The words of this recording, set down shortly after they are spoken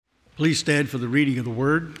Please stand for the reading of the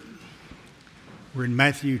Word. We're in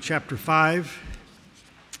Matthew chapter 5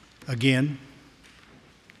 again.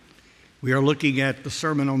 We are looking at the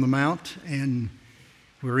Sermon on the Mount, and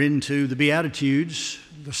we're into the Beatitudes.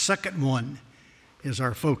 The second one is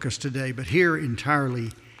our focus today, but here entirely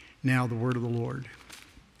now the Word of the Lord.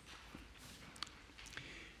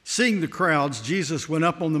 Seeing the crowds, Jesus went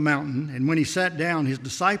up on the mountain, and when he sat down, his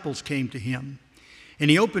disciples came to him. And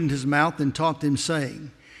he opened his mouth and taught them,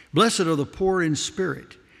 saying, Blessed are the poor in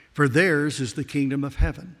spirit, for theirs is the kingdom of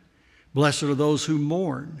heaven. Blessed are those who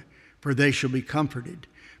mourn, for they shall be comforted.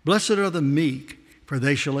 Blessed are the meek, for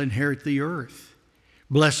they shall inherit the earth.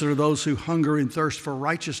 Blessed are those who hunger and thirst for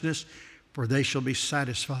righteousness, for they shall be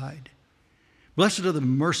satisfied. Blessed are the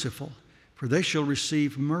merciful, for they shall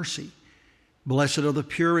receive mercy. Blessed are the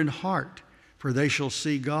pure in heart, for they shall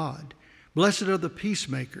see God. Blessed are the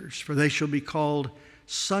peacemakers, for they shall be called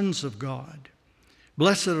sons of God.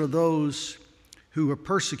 Blessed are those who are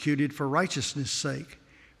persecuted for righteousness' sake,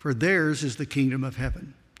 for theirs is the kingdom of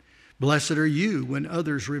heaven. Blessed are you when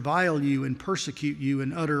others revile you and persecute you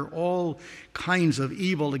and utter all kinds of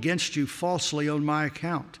evil against you falsely on my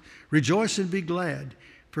account. Rejoice and be glad,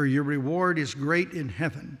 for your reward is great in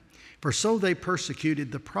heaven. For so they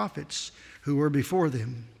persecuted the prophets who were before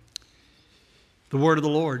them. The word of the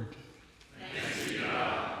Lord. Thanks be to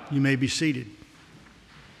God. You may be seated.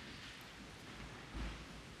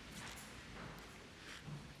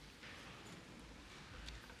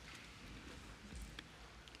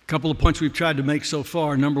 A couple of points we've tried to make so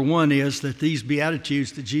far. Number one is that these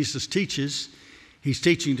Beatitudes that Jesus teaches, he's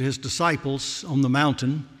teaching to his disciples on the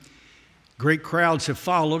mountain. Great crowds have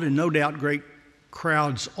followed, and no doubt great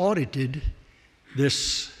crowds audited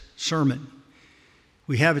this sermon.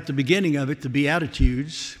 We have at the beginning of it the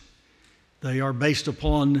Beatitudes. They are based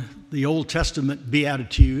upon the Old Testament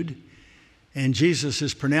beatitude, and Jesus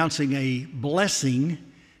is pronouncing a blessing,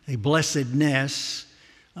 a blessedness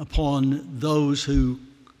upon those who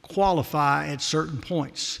qualify at certain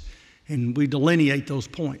points, and we delineate those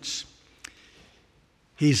points.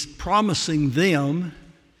 He's promising them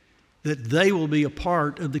that they will be a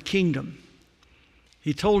part of the kingdom.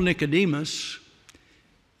 He told Nicodemus,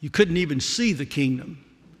 you couldn't even see the kingdom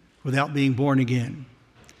without being born again.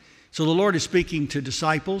 So the Lord is speaking to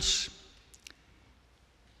disciples.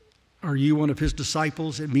 Are you one of his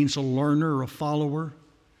disciples? It means a learner or a follower.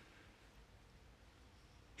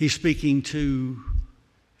 He's speaking to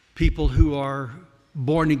people who are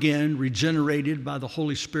born again, regenerated by the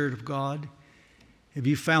Holy Spirit of God. Have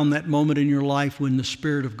you found that moment in your life when the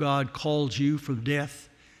Spirit of God calls you from death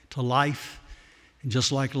to life? And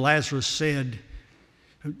just like Lazarus said,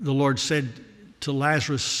 the Lord said to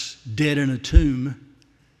Lazarus, dead in a tomb,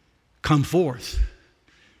 come forth.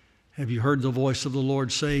 Have you heard the voice of the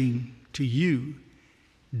Lord saying to you,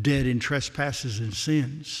 dead in trespasses and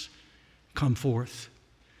sins, come forth?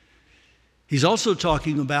 He's also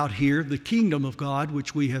talking about here the kingdom of God,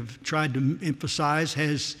 which we have tried to emphasize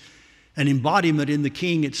has an embodiment in the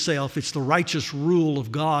king itself. It's the righteous rule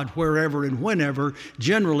of God wherever and whenever,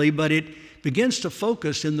 generally, but it begins to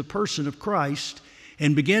focus in the person of Christ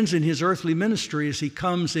and begins in his earthly ministry as he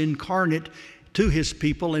comes incarnate to his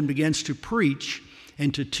people and begins to preach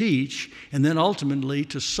and to teach, and then ultimately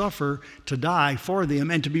to suffer, to die for them,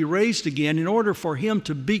 and to be raised again in order for him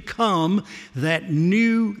to become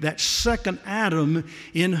that second Adam,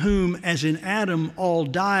 in whom, as in Adam, all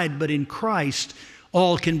died, but in Christ,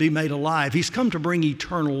 all can be made alive. He's come to bring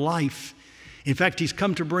eternal life. In fact, he's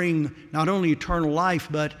come to bring not only eternal life,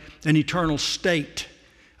 but an eternal state,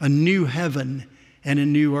 a new heaven and a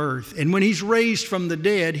new earth. And when he's raised from the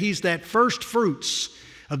dead, he's that first fruits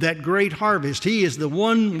of that great harvest. He is the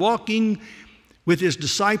one walking with his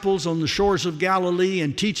disciples on the shores of Galilee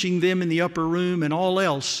and teaching them in the upper room and all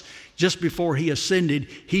else. Just before he ascended,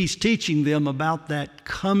 he's teaching them about that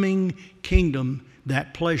coming kingdom,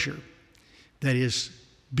 that pleasure that is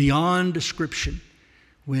beyond description,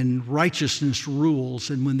 when righteousness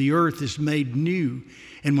rules and when the earth is made new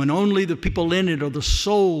and when only the people in it are the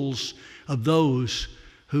souls of those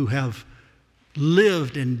who have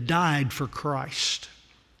lived and died for Christ.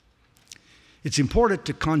 It's important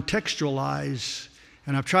to contextualize,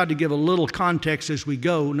 and I've tried to give a little context as we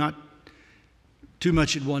go, not too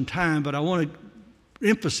much at one time, but I want to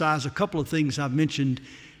emphasize a couple of things I've mentioned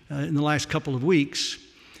in the last couple of weeks,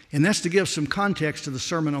 and that's to give some context to the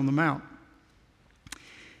Sermon on the Mount.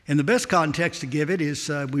 And the best context to give it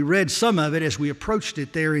is we read some of it as we approached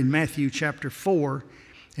it there in Matthew chapter 4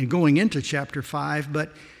 and going into chapter 5,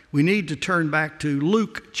 but we need to turn back to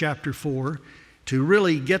Luke chapter 4 to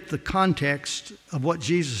really get the context of what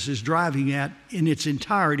Jesus is driving at in its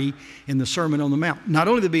entirety in the Sermon on the Mount. Not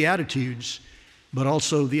only the Beatitudes, but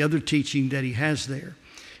also the other teaching that he has there.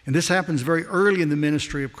 And this happens very early in the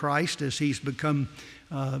ministry of Christ as he's become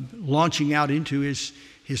launching out into his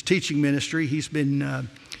teaching ministry. He's been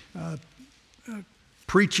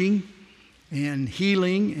preaching and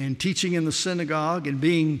healing and teaching in the synagogue and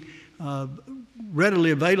being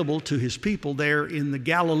readily available to his people there in the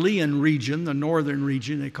Galilean region, the northern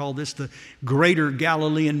region. They call this the Greater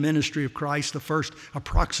Galilean Ministry of Christ, the first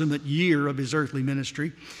approximate year of his earthly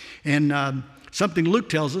ministry. And something Luke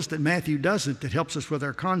tells us that Matthew doesn't that helps us with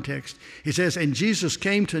our context. It says, "And Jesus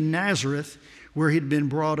came to Nazareth where he'd been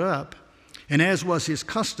brought up. And as was his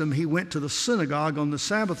custom, he went to the synagogue on the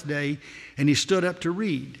Sabbath day and he stood up to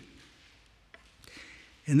read."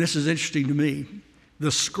 And this is interesting to me.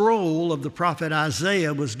 The scroll of the prophet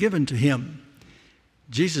Isaiah was given to him.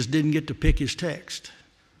 Jesus didn't get to pick his text.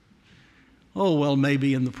 Oh, well,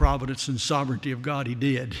 maybe in the providence and sovereignty of God he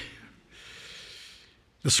did.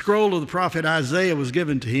 The scroll of the prophet Isaiah was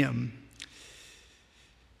given to him.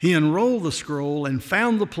 He unrolled the scroll and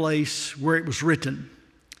found the place where it was written.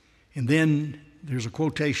 And then there's a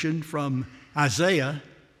quotation from Isaiah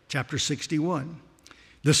chapter 61.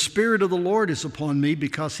 "The Spirit of the Lord is upon me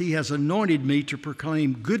because he has anointed me to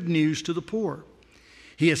proclaim good news to the poor.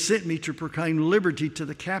 He has sent me to proclaim liberty to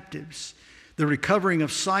the captives, the recovering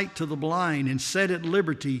of sight to the blind, and set at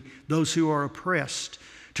liberty those who are oppressed,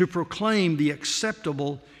 to proclaim the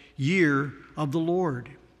acceptable year of the Lord."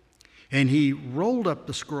 And he rolled up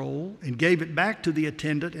the scroll and gave it back to the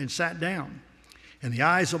attendant and sat down. And the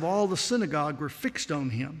eyes of all the synagogue were fixed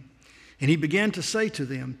on him. And he began to say to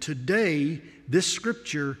them, "Today this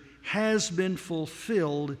scripture has been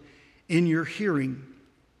fulfilled in your hearing."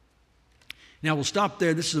 Now we'll stop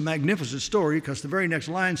there. This is a magnificent story because the very next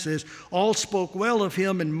line says, "All spoke well of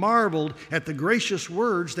him and marveled at the gracious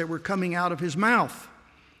words that were coming out of his mouth."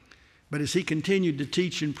 But as he continued to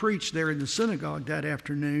teach and preach there in the synagogue that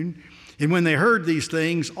afternoon, and when they heard these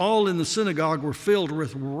things, all in the synagogue were filled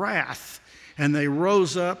with wrath, and they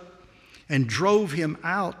rose up and drove him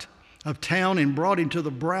out of town and brought him to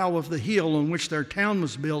the brow of the hill on which their town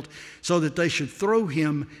was built, so that they should throw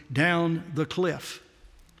him down the cliff.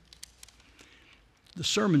 The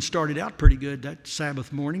sermon started out pretty good that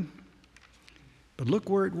Sabbath morning, but look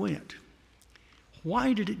where it went.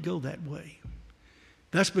 Why did it go that way?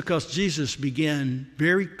 That's because Jesus began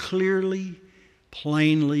very clearly,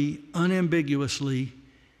 plainly, unambiguously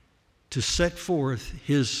to set forth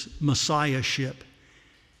his messiahship.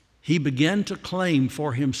 He began to claim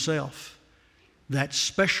for himself that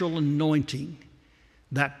special anointing,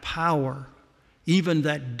 that power, even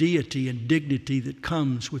that deity and dignity that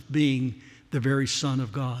comes with being the very Son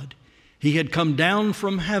of God. He had come down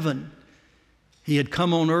from heaven. He had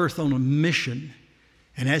come on earth on a mission.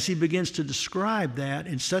 And as he begins to describe that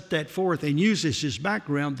and set that forth and uses his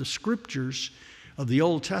background, the scriptures of the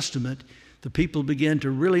Old Testament, the people began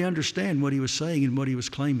to really understand what he was saying and what he was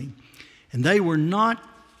claiming. And they were not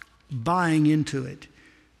buying into it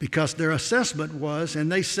because their assessment was,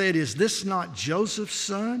 and they said, "Is this not Joseph's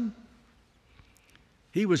son?"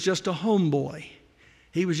 He was just a homeboy.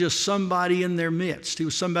 He was just somebody in their midst. He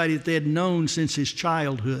was somebody that they had known since his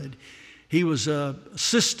childhood. He was an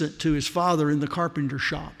assistant to his father in the carpenter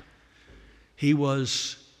shop. He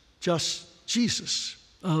was just Jesus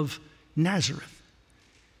of Nazareth.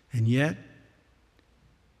 And yet,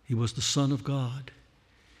 he was the Son of God.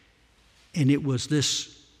 And it was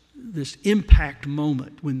this impact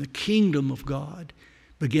moment when the kingdom of God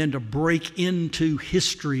began to break into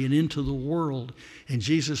history and into the world, and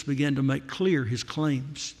Jesus began to make clear his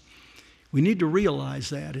claims. We need to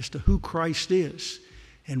realize that as to who Christ is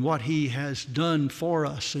and what he has done for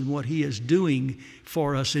us and what he is doing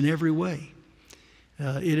for us in every way.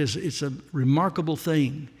 It's a remarkable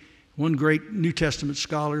thing. One great New Testament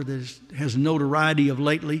scholar that has notoriety of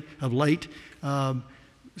late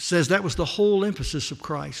says that was the whole emphasis of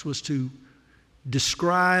Christ, was to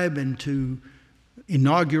describe and to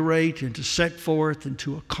inaugurate and to set forth and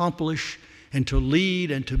to accomplish and to lead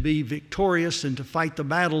and to be victorious and to fight the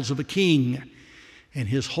battles of a king. And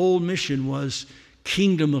his whole mission was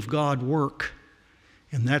kingdom of God work.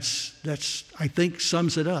 And that's I think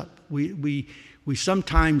sums it up. We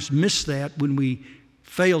sometimes miss that when we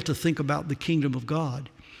fail to think about the kingdom of God.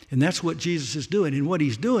 And that's what Jesus is doing. And what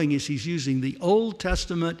he's doing is he's using the Old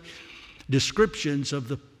Testament descriptions of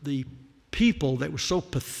the people that were so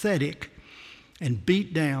pathetic and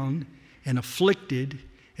beat down and afflicted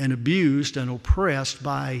and abused and oppressed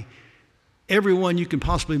by everyone you can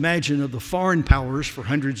possibly imagine of the foreign powers for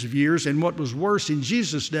hundreds of years. And what was worse, in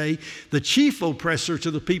Jesus' day, the chief oppressor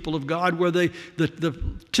to the people of God were the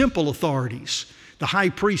temple authorities, the high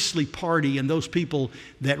priestly party, and those people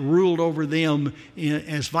that ruled over them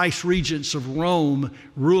as vice regents of Rome,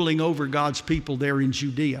 ruling over God's people there in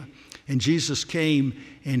Judea. And Jesus came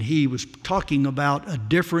and he was talking about a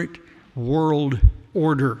different world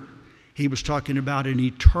order. He was talking about an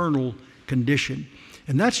eternal condition.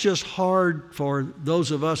 And that's just hard for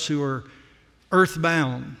those of us who are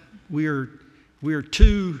earthbound. We are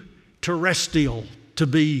too terrestrial to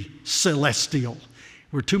be celestial.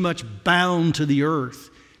 We're too much bound to the earth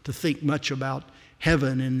to think much about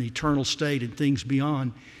heaven and the eternal state and things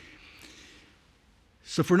beyond.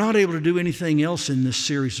 So if we're not able to do anything else in this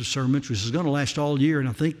series of sermons, which is going to last all year, and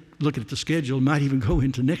I think, looking at the schedule, it might even go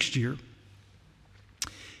into next year,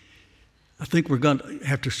 I think we're going to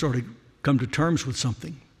have to sort of come to terms with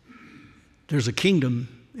something. There's a kingdom,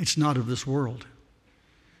 it's not of this world.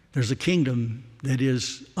 There's a kingdom that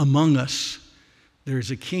is among us.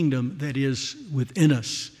 There's a kingdom that is within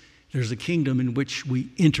us. There's a kingdom in which we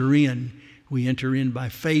enter in. We enter in by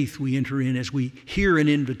faith. We enter in as we hear an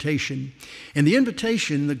invitation. And the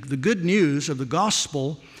invitation, the good news of the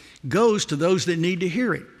gospel, goes to those that need to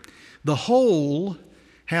hear it. The whole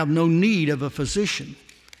have no need of a physician,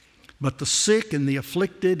 but the sick and the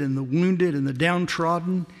afflicted and the wounded and the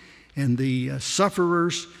downtrodden and the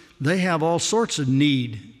sufferers, they have all sorts of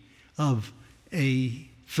need of a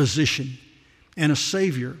physician and a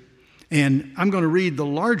Savior. And I'm going to read the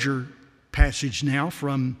larger passage now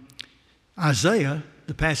from Isaiah,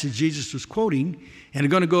 the passage Jesus was quoting, and I'm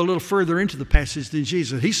going to go a little further into the passage than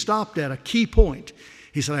Jesus. He stopped at a key point.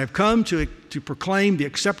 He said, I have come to proclaim the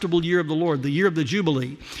acceptable year of the Lord, the year of the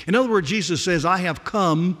Jubilee. In other words, Jesus says, I have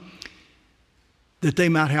come that they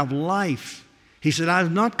might have life. He said, I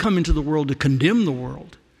have not come into the world to condemn the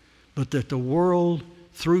world, but that the world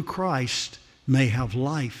through Christ may have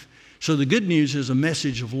life. So the good news is a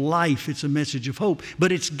message of life. It's a message of hope,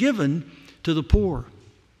 but it's given to the poor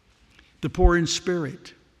in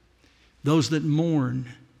spirit, those that mourn,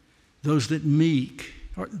 those that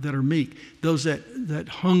are meek, those that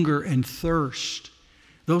hunger and thirst,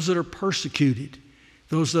 those that are persecuted,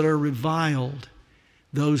 those that are reviled,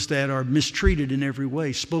 those that are mistreated in every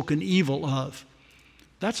way, spoken evil of.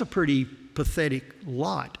 That's a pretty pathetic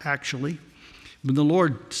lot, actually. When the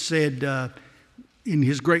Lord said in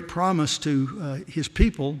his great promise to his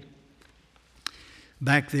people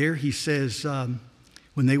back there, he says,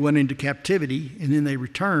 when they went into captivity and then they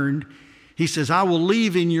returned, he says, I will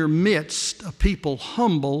leave in your midst a people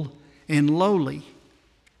humble and lowly.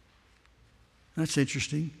 That's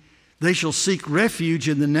interesting. They shall seek refuge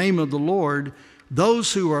in the name of the Lord.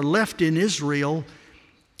 Those who are left in Israel,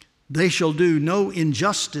 they shall do no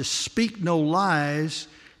injustice, speak no lies,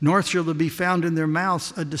 nor shall there be found in their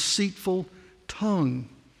mouths a deceitful tongue.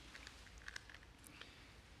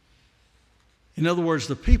 In other words,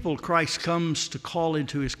 the people Christ comes to call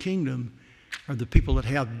into his kingdom are the people that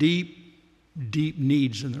have deep, deep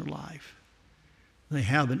needs in their life. They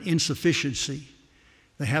have an insufficiency.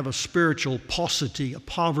 They have a spiritual paucity, a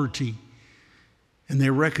poverty, and they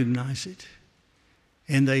recognize it.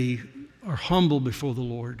 And they are humble before the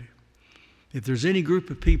Lord. If there's any group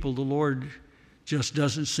of people the Lord just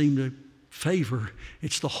doesn't seem to favor,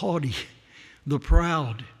 it's the haughty, the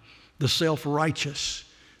proud, the self-righteous,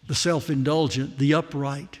 the self-indulgent, the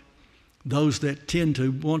upright, those that tend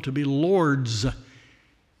to want to be lords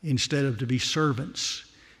instead of to be servants.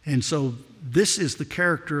 And so this is the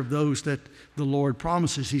character of those that the Lord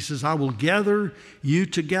promises. He says, I will gather you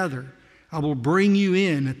together. I will bring you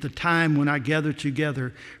in at the time when I gather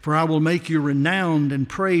together, for I will make you renowned and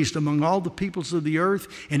praised among all the peoples of the earth.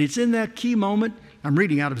 And it's in that key moment, I'm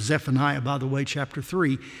reading out of Zephaniah, by the way, chapter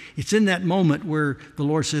 3. It's in that moment where the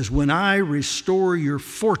Lord says, when I restore your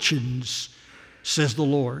fortunes, says the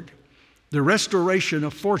Lord. The restoration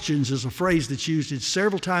of fortunes is a phrase that's used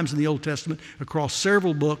several times in the Old Testament across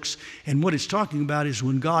several books. And what it's talking about is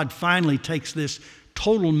when God finally takes this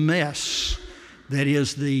total mess that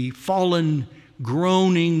is the fallen,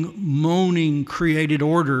 groaning, moaning created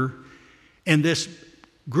order, and this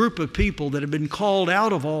group of people that have been called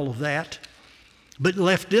out of all of that, but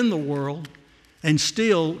left in the world, and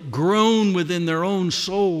still groan within their own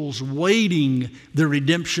souls, waiting the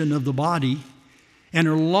redemption of the body, and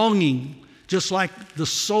are longing, just like the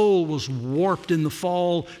soul was warped in the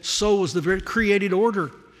fall, so was the very created order.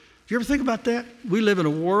 Do you ever think about that? We live in a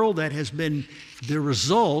world that has been the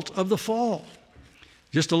result of the fall.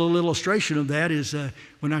 Just a little illustration of that is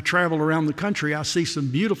when I travel around the country, I see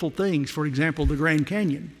some beautiful things. For example, the Grand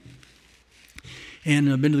Canyon.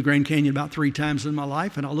 And I've been to the Grand Canyon about 3 times in my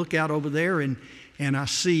life, and I look out over there and I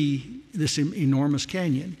see this enormous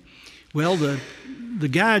canyon. Well, the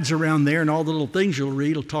guides around there and all the little things you'll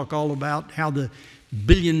read will talk all about how the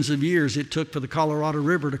billions of years it took for the Colorado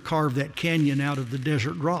River to carve that canyon out of the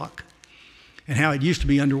desert rock, and how it used to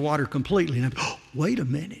be underwater completely. And wait a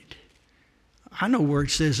minute. I know where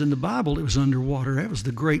it says in the Bible it was underwater. That was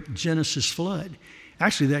the great Genesis flood.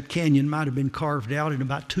 Actually, that canyon might have been carved out in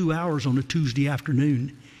about 2 hours on a Tuesday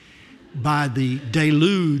afternoon by the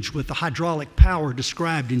deluge with the hydraulic power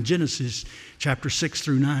described in Genesis chapter 6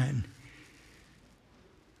 through 9.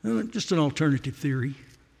 Just an alternative theory.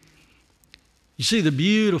 You see the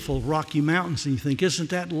beautiful Rocky Mountains and you think, isn't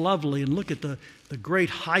that lovely? And look at the great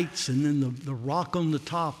heights and then the rock on the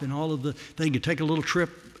top and all of the thing. You take a little trip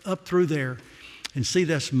up through there and see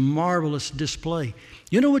this marvelous display.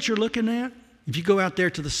 You know what you're looking at? If you go out there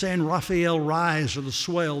to the San Rafael Rise or the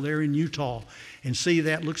Swell there in Utah and see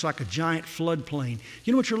that, looks like a giant floodplain.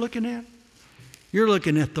 You know what you're looking at? You're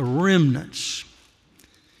looking at the remnants.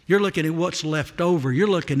 You're looking at what's left over. You're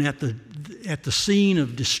looking at the scene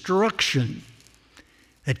of destruction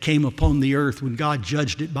that came upon the earth when God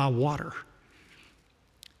judged it by water.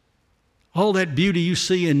 All that beauty you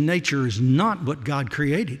see in nature is not what God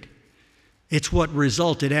created. It's what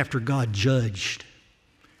resulted after God judged.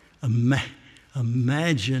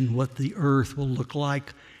 Imagine what the earth will look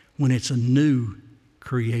like when it's a new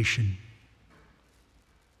creation.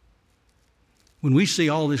 When we see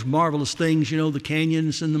all these marvelous things, the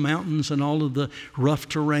canyons and the mountains and all of the rough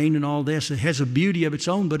terrain and all this, it has a beauty of its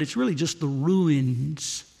own, but it's really just the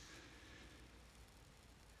ruins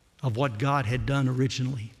of what God had done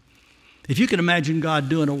originally. If you can imagine God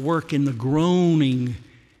doing a work in the groaning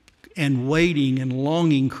and waiting and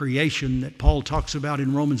longing creation that Paul talks about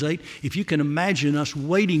in Romans 8, if you can imagine us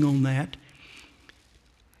waiting on that,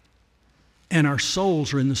 and our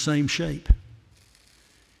souls are in the same shape.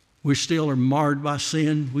 We still are marred by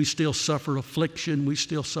sin. We still suffer affliction. We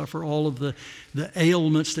still suffer all of the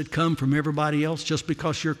ailments that come from everybody else. Just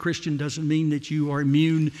because you're a Christian doesn't mean that you are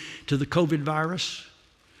immune to the COVID virus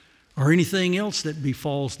or anything else that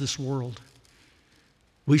befalls this world.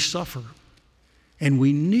 We suffer. And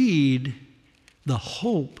we need the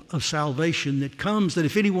hope of salvation that comes, that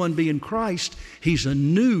if anyone be in Christ, he's a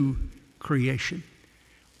new creation.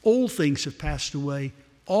 Old things have passed away.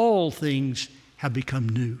 All things have become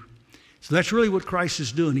new. So that's really what Christ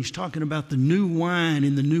is doing. He's talking about the new wine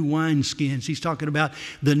in the new wineskins. He's talking about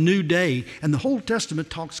the new day. And the Old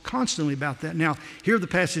Testament talks constantly about that. Now, here are the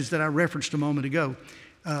passages that I referenced a moment ago.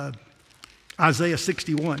 Isaiah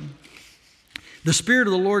 61. The Spirit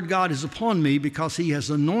of the Lord God is upon me because He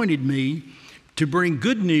has anointed me to bring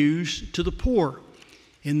good news to the poor.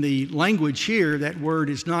 In the language here, that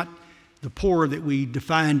word is not the poor that we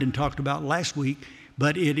defined and talked about last week,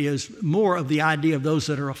 but it is more of the idea of those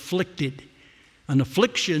that are afflicted. An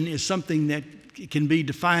affliction is something that can be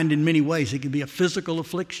defined in many ways. It can be a physical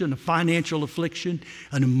affliction, a financial affliction,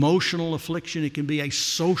 an emotional affliction. It can be a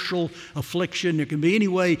social affliction. There can be any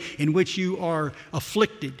way in which you are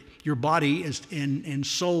afflicted. Your body and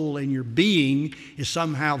soul and your being is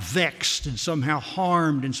somehow vexed and somehow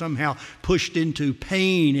harmed and somehow pushed into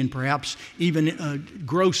pain and perhaps even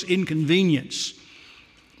gross inconvenience.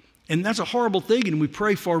 And that's a horrible thing, and we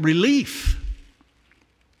pray for relief.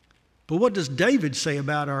 But what does David say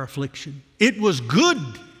about our affliction? It was good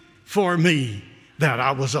for me that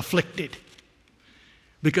I was afflicted.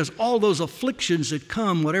 Because all those afflictions that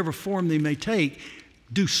come, whatever form they may take,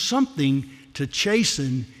 do something to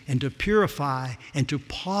chasten and to purify and to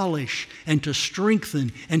polish and to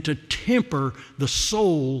strengthen and to temper the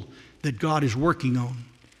soul that God is working on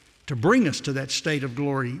to bring us to that state of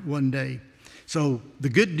glory one day. So the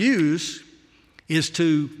good news is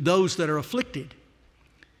to those that are afflicted,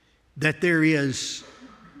 that there is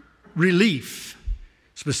relief.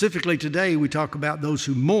 Specifically today, we talk about those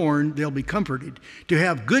who mourn, they'll be comforted. To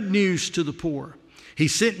have good news to the poor. He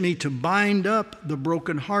sent me to bind up the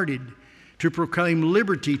brokenhearted, to proclaim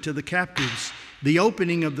liberty to the captives, the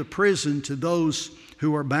opening of the prison to those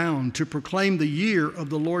who are bound, to proclaim the year of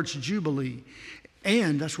the Lord's Jubilee.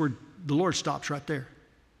 And that's where the Lord stops right there.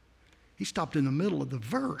 He stopped in the middle of the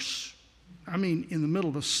verse. In the middle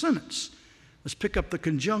of a sentence. Let's pick up the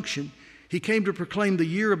conjunction. He came to proclaim the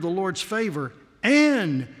year of the Lord's favor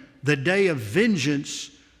and the day of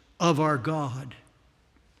vengeance of our God,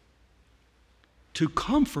 to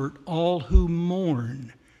comfort all who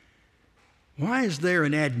mourn. Why is there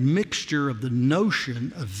an admixture of the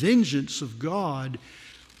notion of vengeance of God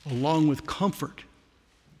along with comfort?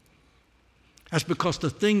 That's because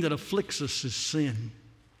the thing that afflicts us is sin,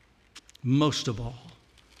 most of all.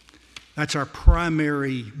 That's our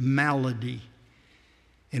primary malady.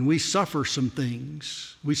 And we suffer some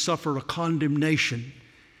things. We suffer a condemnation.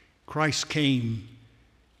 Christ came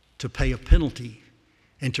to pay a penalty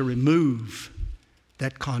and to remove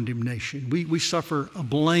that condemnation. We suffer a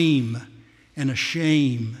blame and a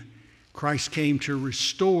shame. Christ came to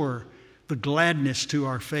restore the gladness to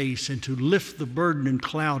our face and to lift the burden and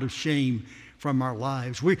cloud of shame from our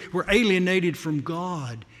lives. We're alienated from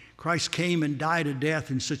God. Christ came and died a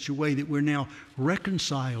death in such a way that we're now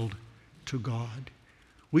reconciled to God.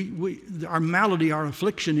 Our malady, our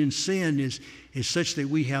affliction in sin is such that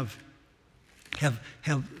we have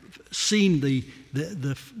seen the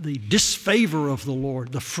disfavor of the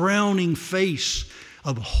Lord, the frowning face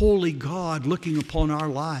of a holy God looking upon our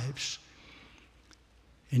lives.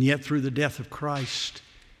 And yet through the death of Christ,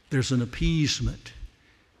 there's an appeasement.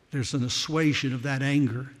 There's an assuasion of that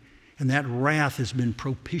anger. And that wrath has been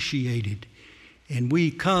propitiated. And we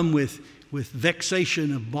come with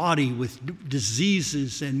vexation of body, with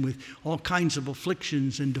diseases, and with all kinds of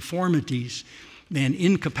afflictions and deformities and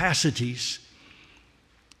incapacities.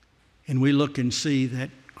 And we look and see that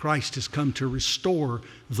Christ has come to restore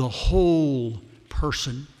the whole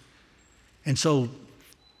person. And so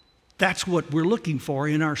that's what we're looking for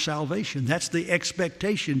in our salvation. That's the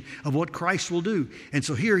expectation of what Christ will do. And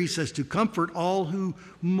so here he says, to comfort all who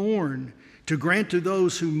mourn, to grant to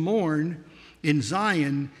those who mourn in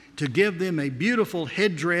Zion, to give them a beautiful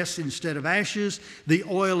headdress instead of ashes, the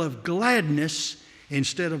oil of gladness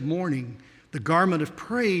instead of mourning, the garment of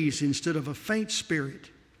praise instead of a faint spirit.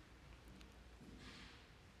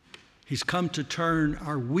 He's come to turn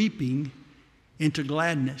our weeping into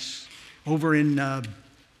gladness. Over in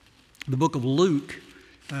the book of Luke,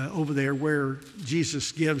 over there where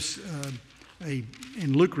Jesus gives,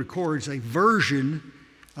 and Luke records a version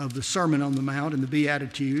of the Sermon on the Mount and the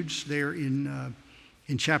Beatitudes there in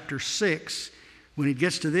chapter 6. When he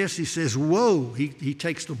gets to this, he says, woe. He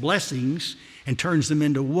takes the blessings and turns them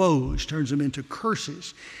into woes, turns them into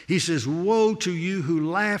curses. He says, woe to you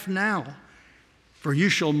who laugh now, for you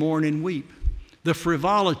shall mourn and weep. The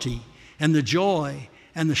frivolity and the joy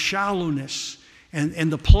and the shallowness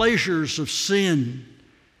and the pleasures of sin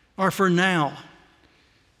are for now.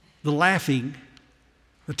 The laughing,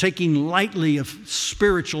 the taking lightly of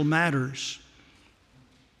spiritual matters,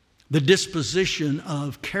 the disposition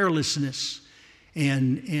of carelessness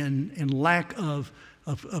and lack of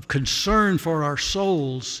concern for our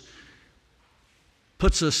souls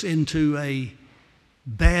puts us into a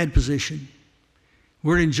bad position.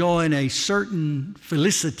 We're enjoying a certain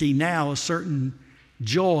felicity now, a certain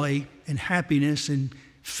joy and happiness and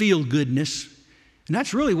feel-goodness. And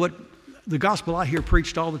that's really what the gospel I hear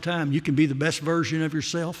preached all the time. You can be the best version of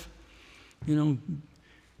yourself. Have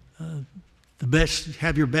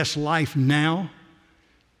your best life now.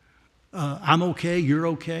 I'm okay, you're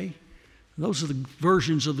okay. Those are the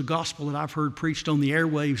versions of the gospel that I've heard preached on the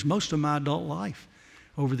airwaves most of my adult life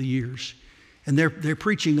over the years. And they're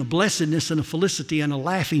preaching a blessedness and a felicity and a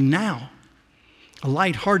laughing now, a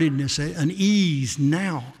lightheartedness, an ease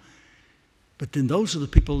now. But then those are the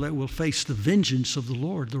people that will face the vengeance of the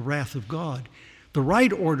Lord, the wrath of God. The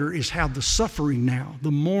right order is have the suffering now,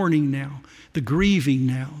 the mourning now, the grieving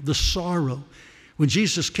now, the sorrow. When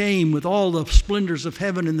Jesus came with all the splendors of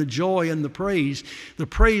heaven and the joy and the praise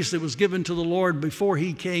that was given to the Lord before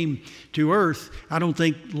he came to earth, I don't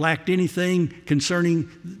think lacked anything concerning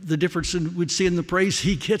the difference we'd see in the praise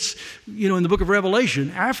he gets, in the book of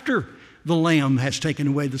Revelation after the Lamb has taken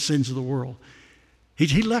away the sins of the world.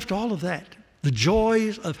 He left all of that, the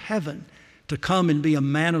joys of heaven, to come and be a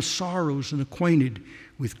man of sorrows and acquainted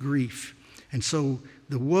with grief. And so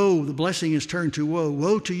the blessing is turned to woe.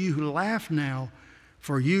 Woe to you who laugh now,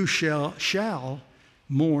 for you shall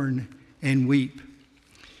mourn and weep.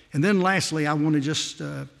 And then lastly, I want to just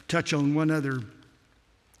touch on one other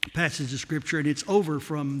passage of Scripture, and it's over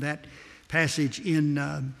from that passage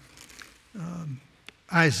in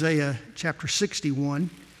Isaiah chapter 61.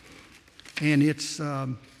 And it's a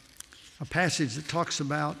passage that talks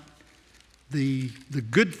about the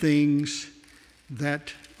good things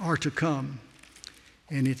that are to come.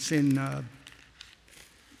 And it's in...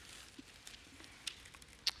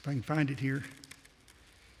 if I can find it here.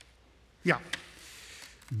 Yeah.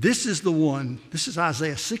 This is the one. This is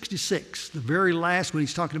Isaiah 66, the very last, when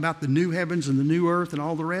he's talking about the new heavens and the new earth and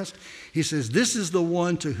all the rest. He says, this is the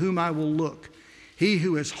one to whom I will look, he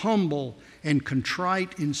who is humble and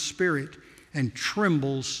contrite in spirit and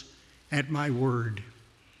trembles at my word.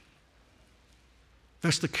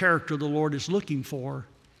 That's the character the Lord is looking for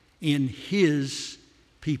in his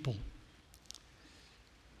people.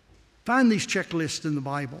 Find these checklists in the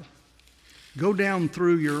Bible. Go down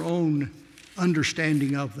through your own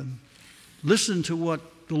understanding of them. Listen to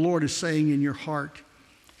what the Lord is saying in your heart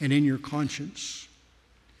and in your conscience.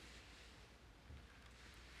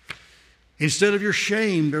 Instead of your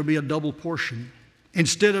shame, there'll be a double portion.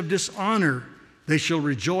 Instead of dishonor, they shall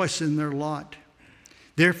rejoice in their lot.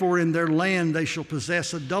 Therefore, in their land they shall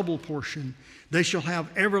possess a double portion. They shall have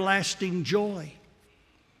everlasting joy.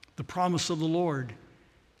 The promise of the Lord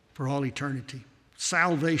for all eternity.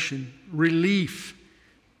 Salvation, relief.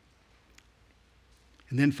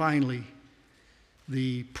 And then finally,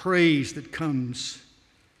 the praise that comes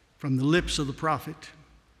from the lips of the prophet.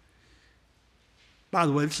 By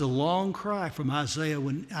the way, it's a long cry from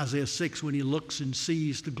Isaiah 6 when he looks and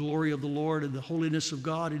sees the glory of the Lord and the holiness of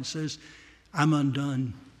God and says, I'm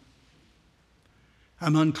undone.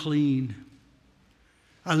 I'm unclean.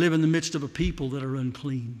 I live in the midst of a people that are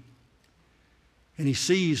unclean. And he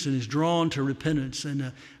sees and is drawn to repentance,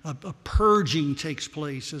 and a purging takes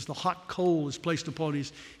place as the hot coal is placed upon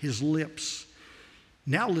his lips.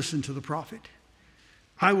 Now listen to the prophet.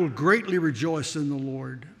 I will greatly rejoice in the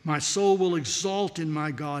Lord. My soul will exult in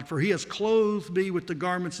my God, for he has clothed me with the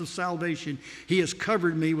garments of salvation. He has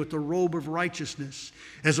covered me with the robe of righteousness.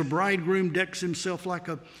 As a bridegroom decks himself like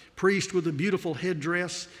a priest with a beautiful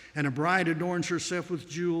headdress, and a bride adorns herself with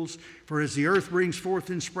jewels. For as the earth brings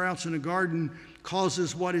forth in sprouts, and a garden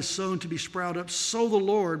causes what is sown to be sprout up, so the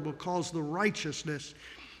Lord will cause righteousness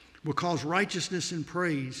and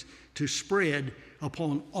praise to spread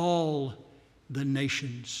upon all the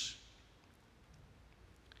nations.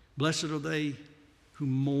 Blessed are they who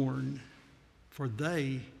mourn, for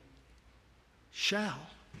they shall.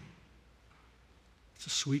 It's a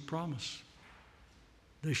sweet promise.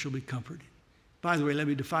 They shall be comforted. By the way, let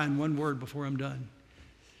me define one word before I'm done.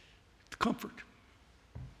 Comfort.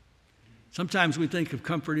 Sometimes we think of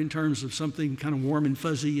comfort in terms of something kind of warm and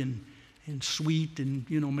fuzzy and sweet and,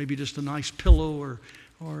 maybe just a nice pillow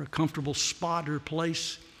or a comfortable spot or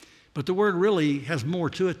place. But the word really has more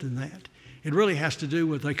to it than that. It really has to do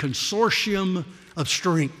with a consortium of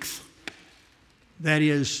strength. That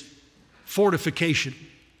is fortification.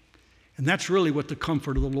 And that's really what the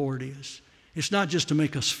comfort of the Lord is. It's not just to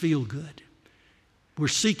make us feel good. We're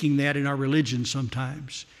seeking that in our religion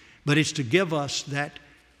sometimes. But it's to give us that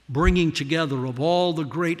bringing together of all the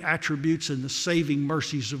great attributes and the saving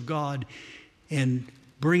mercies of God and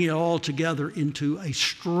bring it all together into a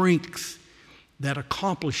strength that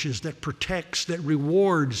accomplishes, that protects, that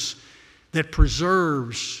rewards, that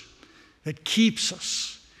preserves, that keeps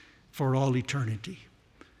us for all eternity.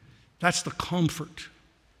 That's the comfort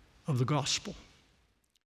of the gospel.